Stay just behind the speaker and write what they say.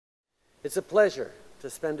It's a pleasure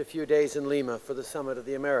to spend a few days in Lima for the Summit of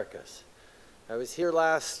the Americas. I was here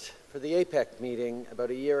last for the APEC meeting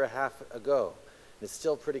about a year and a half ago. It's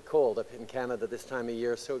still pretty cold up in Canada this time of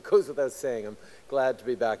year, so it goes without saying I'm glad to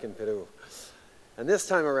be back in Peru. And this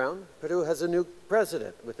time around, Peru has a new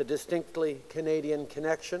president with a distinctly Canadian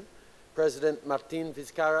connection. President Martin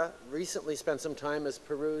Vizcarra recently spent some time as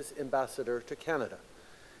Peru's ambassador to Canada.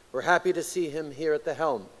 We're happy to see him here at the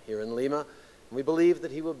helm, here in Lima, and we believe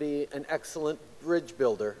that he will be an excellent bridge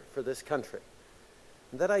builder for this country.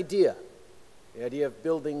 And that idea, the idea of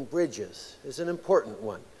building bridges, is an important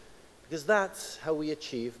one, because that's how we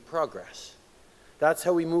achieve progress. That's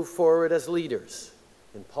how we move forward as leaders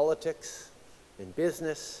in politics, in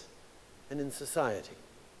business, and in society.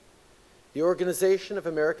 The Organization of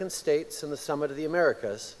American States and the Summit of the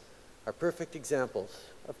Americas are perfect examples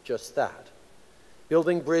of just that.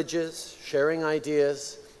 Building bridges, sharing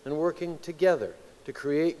ideas, and working together to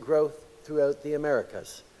create growth throughout the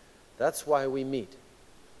Americas. That's why we meet.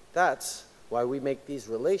 That's why we make these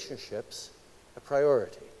relationships a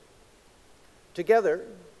priority. Together,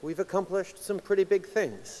 we've accomplished some pretty big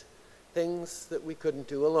things, things that we couldn't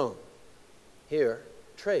do alone. Here,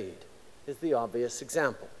 trade is the obvious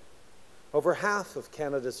example. Over half of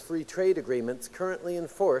Canada's free trade agreements currently in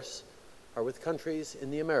force are with countries in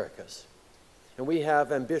the Americas. And we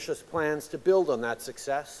have ambitious plans to build on that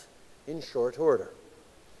success in short order.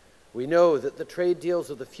 We know that the trade deals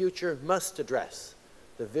of the future must address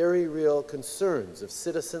the very real concerns of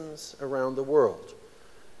citizens around the world.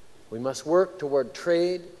 We must work toward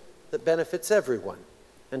trade that benefits everyone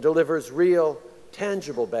and delivers real,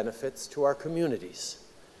 tangible benefits to our communities.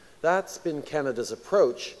 That's been Canada's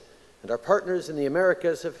approach, and our partners in the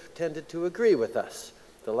Americas have tended to agree with us.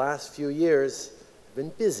 The last few years have been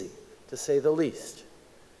busy, to say the least.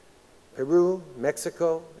 Peru,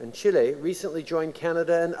 Mexico, and Chile recently joined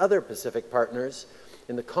Canada and other Pacific partners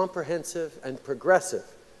in the Comprehensive and Progressive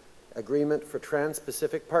Agreement for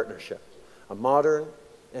Trans-Pacific Partnership, a modern,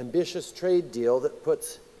 ambitious trade deal that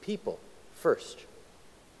puts people first.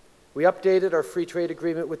 We updated our free trade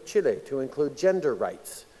agreement with Chile to include gender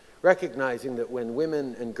rights, recognizing that when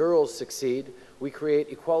women and girls succeed, we create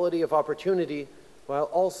equality of opportunity while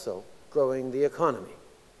also growing the economy.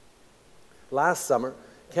 Last summer,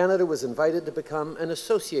 Canada was invited to become an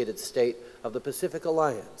associated state of the Pacific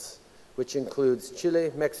Alliance, which includes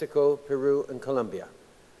Chile, Mexico, Peru, and Colombia.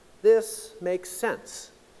 This makes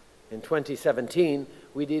sense. In 2017,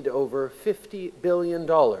 we did over $50 billion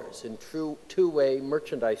in true two-way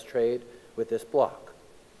merchandise trade with this bloc.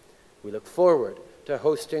 We look forward to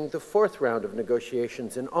hosting the fourth round of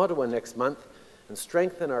negotiations in Ottawa next month and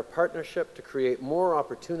strengthen our partnership to create more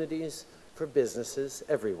opportunities for businesses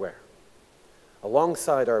everywhere.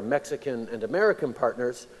 Alongside our Mexican and American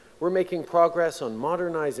partners, we're making progress on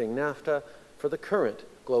modernizing NAFTA for the current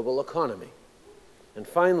global economy. And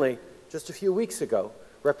finally, just a few weeks ago,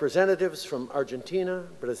 representatives from Argentina,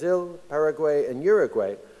 Brazil, Paraguay, and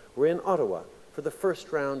Uruguay were in Ottawa for the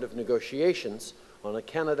first round of negotiations on a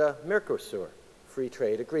Canada-Mercosur free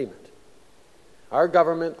trade agreement. Our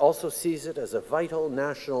government also sees it as a vital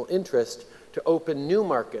national interest to open new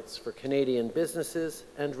markets for Canadian businesses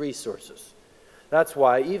and resources. That's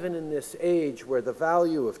why, even in this age where the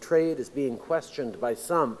value of trade is being questioned by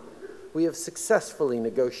some, we have successfully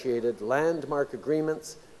negotiated landmark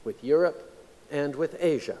agreements with Europe and with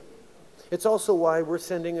Asia. It's also why we're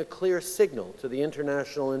sending a clear signal to the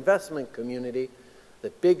international investment community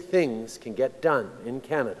that big things can get done in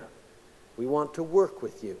Canada. We want to work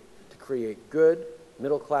with you to create good,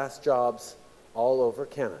 middle-class jobs all over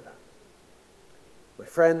Canada. My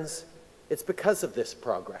friends, it's because of this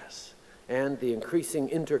progress and the increasing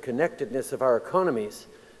interconnectedness of our economies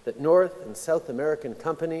that North and South American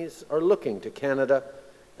companies are looking to Canada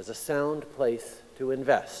as a sound place to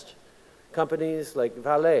invest. Companies like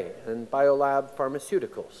Vale and Biolab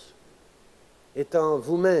Pharmaceuticals. Étant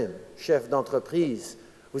vous-même chef d'entreprise,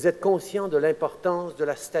 vous êtes conscient de l'importance de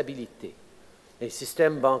la stabilité. Les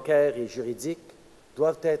systèmes bancaires et juridiques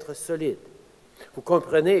doivent être solides. Vous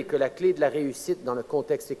comprenez que la clé de la réussite dans le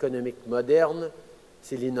contexte économique moderne,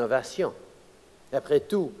 c'est l'innovation. Après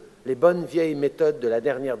tout, les bonnes vieilles méthodes de la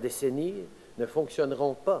dernière décennie ne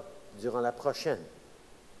fonctionneront pas durant la prochaine.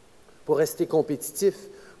 Pour rester compétitif,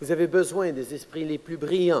 vous avez besoin des esprits les plus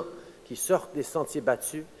brillants qui sortent des sentiers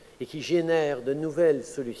battus et qui génèrent de nouvelles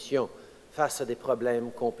solutions face à des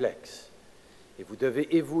problèmes complexes. Et vous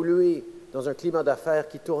devez évoluer dans un climat d'affaires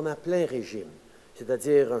qui tourne à plein régime,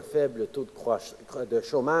 c'est-à-dire un faible taux de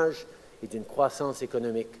chômage et d'une croissance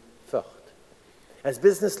économique forte. As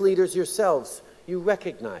business leaders yourselves, you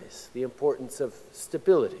recognize the importance of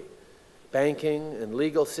stability. banking and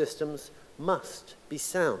legal systems must be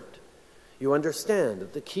sound. You understand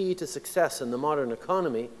that the key to success in the modern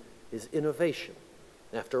economy is innovation.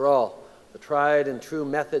 After all, the tried and true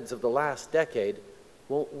methods of the last decade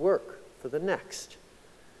won't work for the next.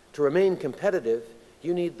 To remain competitive,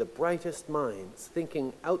 you need the brightest minds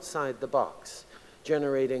thinking outside the box,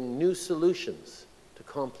 generating new solutions to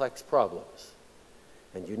complex problems.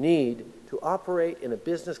 And you need to operate in a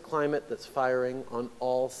business climate that's firing on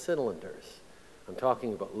all cylinders. I'm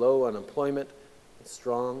talking about low unemployment and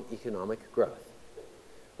strong economic growth.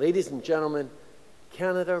 Ladies and gentlemen,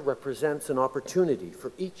 Canada represents an opportunity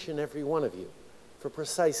for each and every one of you for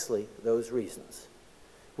precisely those reasons.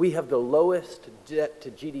 We have the lowest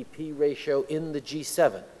debt-to-GDP ratio in the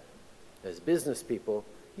G7. As business people,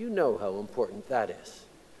 you know how important that is.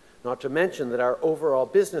 Not to mention that our overall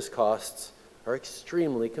business costs are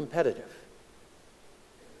extremely competitive.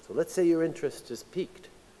 So let's say your interest is piqued.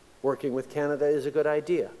 Working with Canada is a good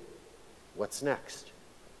idea. What's next?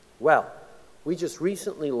 Well, we just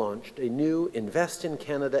recently launched a new Invest in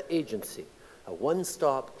Canada agency, a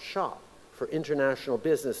one-stop shop for international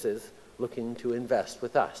businesses looking to invest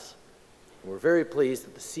with us. And we're very pleased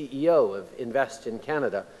that the CEO of Invest in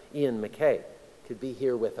Canada, Ian MacKay, could be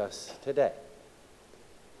here with us today.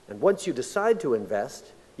 And once you decide to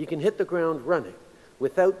invest, you can hit the ground running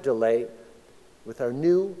without delay with our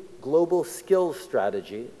new global skills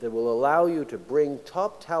strategy that will allow you to bring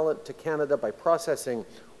top talent to Canada by processing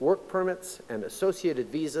work permits and associated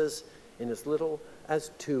visas in as little as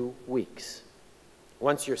 2 weeks.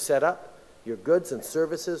 Once you're set up, your goods and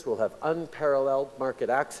services will have unparalleled market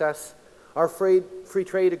access. Our free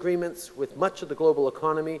trade agreements with much of the global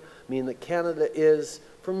economy mean that Canada is,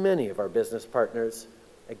 for many of our business partners,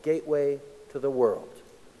 a gateway to the world.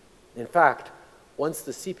 In fact, once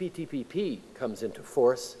the CPTPP comes into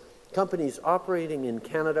force, companies operating in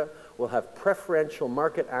Canada will have preferential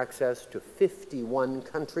market access to 51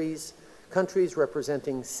 countries, countries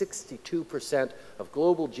representing 62% of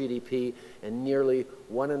global GDP and nearly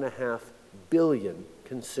 1.5 billion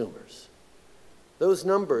consumers. Those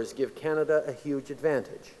numbers give Canada a huge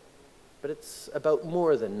advantage, but it's about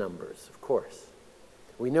more than numbers, of course.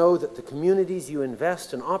 We know that the communities you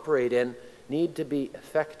invest and operate in need to be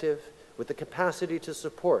effective with the capacity to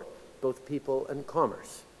support both people and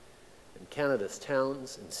commerce. And Canada's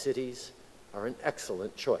towns and cities are an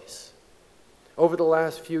excellent choice. Over the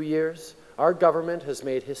last few years, our government has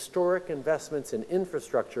made historic investments in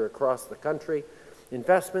infrastructure across the country,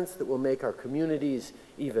 investments that will make our communities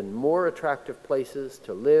even more attractive places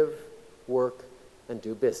to live, work, and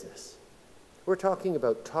do business. We're talking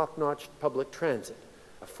about top-notch public transit,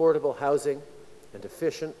 affordable housing, and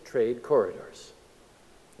efficient trade corridors.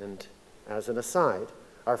 And as an aside,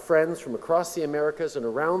 our friends from across the Americas and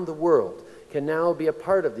around the world can now be a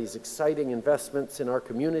part of these exciting investments in our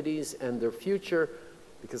communities and their future,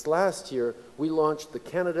 because last year we launched the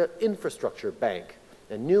Canada Infrastructure Bank,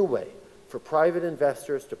 a new way for private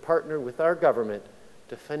investors to partner with our government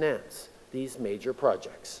to finance these major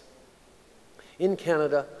projects. In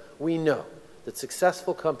Canada, we know that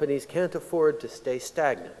successful companies can't afford to stay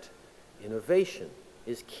stagnant. Innovation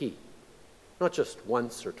is key. Not just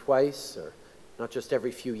once or twice, or not just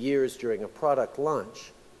every few years during a product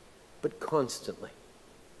launch, but constantly.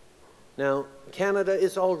 Now, Canada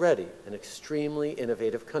is already an extremely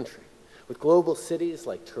innovative country, with global cities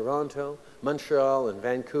like Toronto, Montreal, and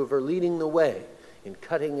Vancouver leading the way in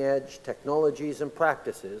cutting-edge technologies and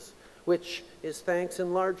practices, which is thanks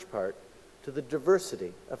in large part to the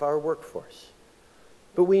diversity of our workforce.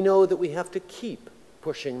 But we know that we have to keep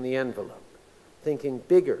pushing the envelope, thinking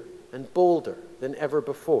bigger and bolder than ever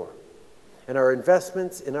before. And our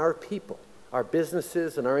investments in our people, our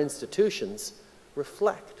businesses, and our institutions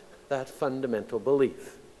reflect that fundamental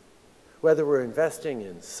belief. Whether we're investing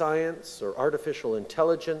in science or artificial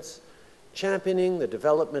intelligence, championing the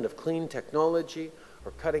development of clean technology,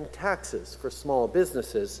 or cutting taxes for small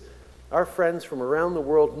businesses, our friends from around the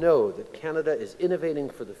world know that Canada is innovating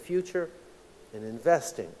for the future and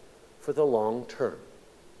investing for the long term.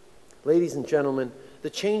 Ladies and gentlemen, the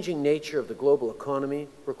changing nature of the global economy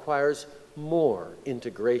requires more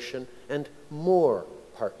integration and more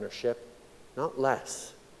partnership, not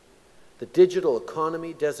less. The digital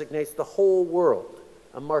economy designates the whole world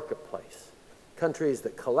a marketplace. Countries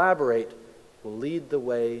that collaborate will lead the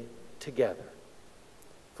way together.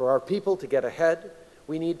 For our people to get ahead,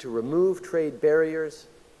 we need to remove trade barriers,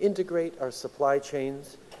 integrate our supply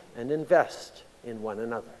chains, and invest in one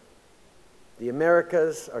another. The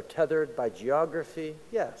Americas are tethered by geography,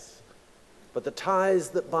 yes, but the ties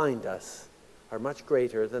that bind us are much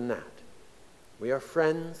greater than that. We are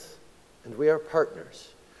friends and we are partners,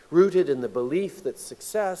 rooted in the belief that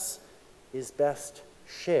success is best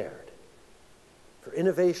shared. For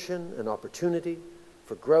innovation and opportunity,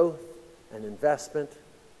 for growth and investment,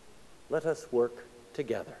 let us work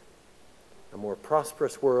together. A more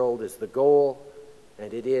prosperous world is the goal,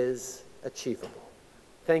 and it is achievable.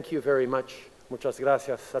 Thank you very much. Muchas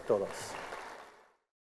gracias a todos.